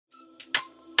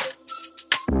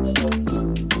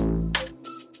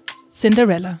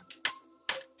Cinderella.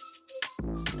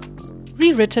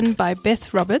 Rewritten by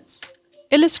Beth Roberts,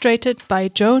 illustrated by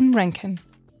Joan Rankin.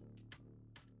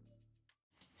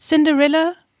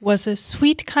 Cinderella was a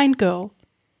sweet, kind girl,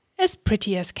 as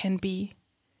pretty as can be.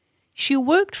 She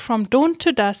worked from dawn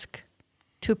to dusk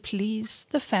to please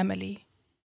the family.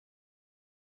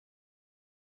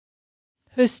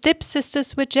 Her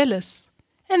stepsisters were jealous,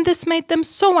 and this made them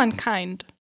so unkind.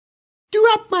 "Do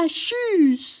up my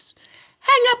shoes,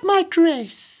 hang up my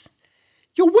dress.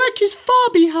 Your work is far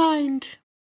behind."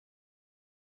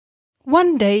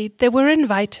 One day they were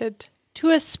invited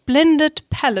to a splendid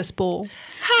palace ball.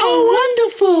 "How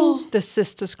wonderful!" the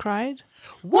sisters cried.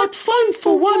 "What fun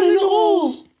for one and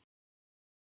all!"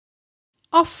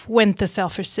 Off went the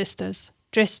selfish sisters,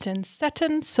 dressed in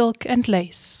satin, silk and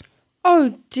lace.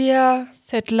 "Oh dear,"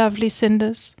 said lovely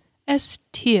Cinders, as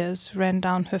tears ran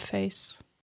down her face.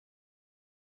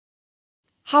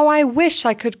 "How I wish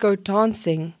I could go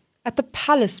dancing at the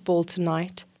palace ball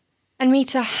tonight and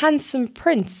meet a handsome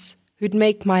prince who'd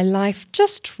make my life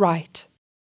just right."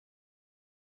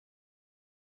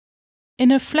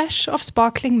 In a flash of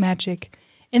sparkling magic,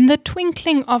 in the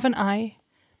twinkling of an eye,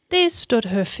 there stood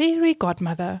her fairy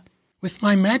godmother. "With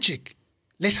my magic,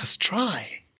 let us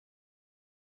try."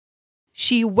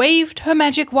 She waved her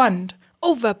magic wand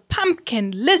over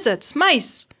pumpkin, lizards,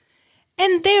 mice,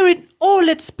 and there in all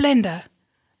its splendor,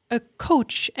 a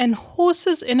coach and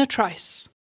horses in a trice.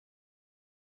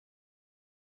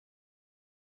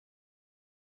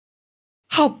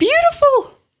 "How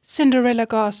beautiful!" Cinderella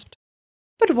gasped.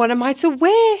 "But what am I to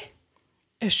wear?"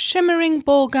 A shimmering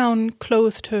ball gown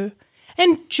clothed her,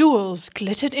 and jewels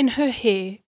glittered in her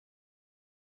hair.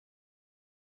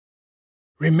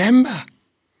 "Remember,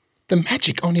 the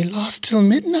magic only lasts till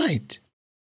midnight."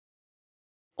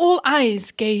 All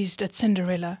eyes gazed at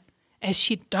Cinderella as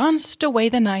she danced away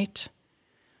the night.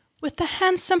 With the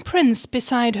handsome prince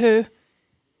beside her,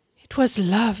 it was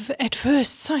love at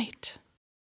first sight.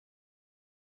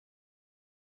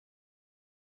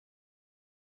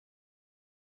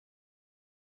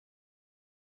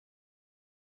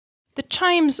 The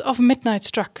chimes of midnight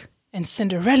struck, and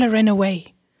Cinderella ran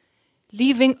away,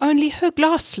 leaving only her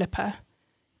glass slipper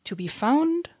to be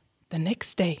found the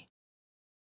next day.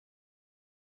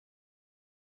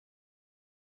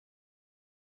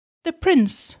 The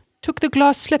prince took the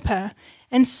glass slipper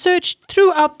and searched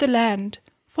throughout the land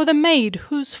for the maid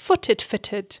whose foot it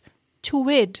fitted to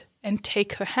wed and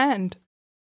take her hand.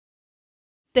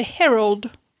 The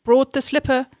herald brought the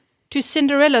slipper to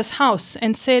Cinderella's house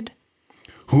and said,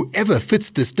 "Whoever fits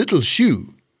this little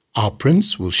shoe, our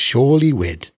prince will surely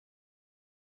wed."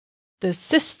 The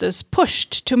sisters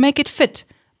pushed to make it fit,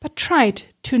 but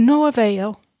tried to no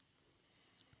avail.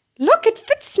 "Look, it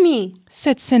fits me,"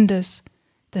 said Cinders.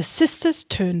 The sisters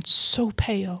turned so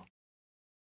pale.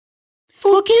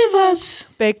 "Forgive us,"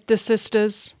 begged the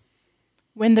sisters.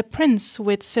 When the prince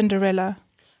wed Cinderella,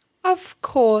 "Of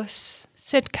course,"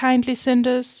 said kindly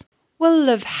Cinders, "we'll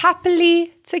live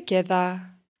happily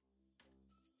together."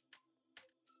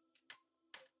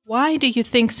 Why do you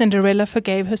think Cinderella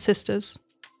forgave her sisters?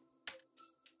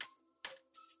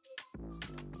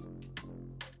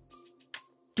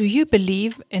 Do you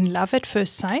believe in love at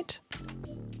first sight?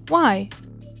 Why?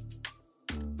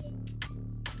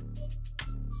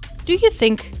 Do you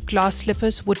think glass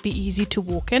slippers would be easy to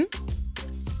walk in?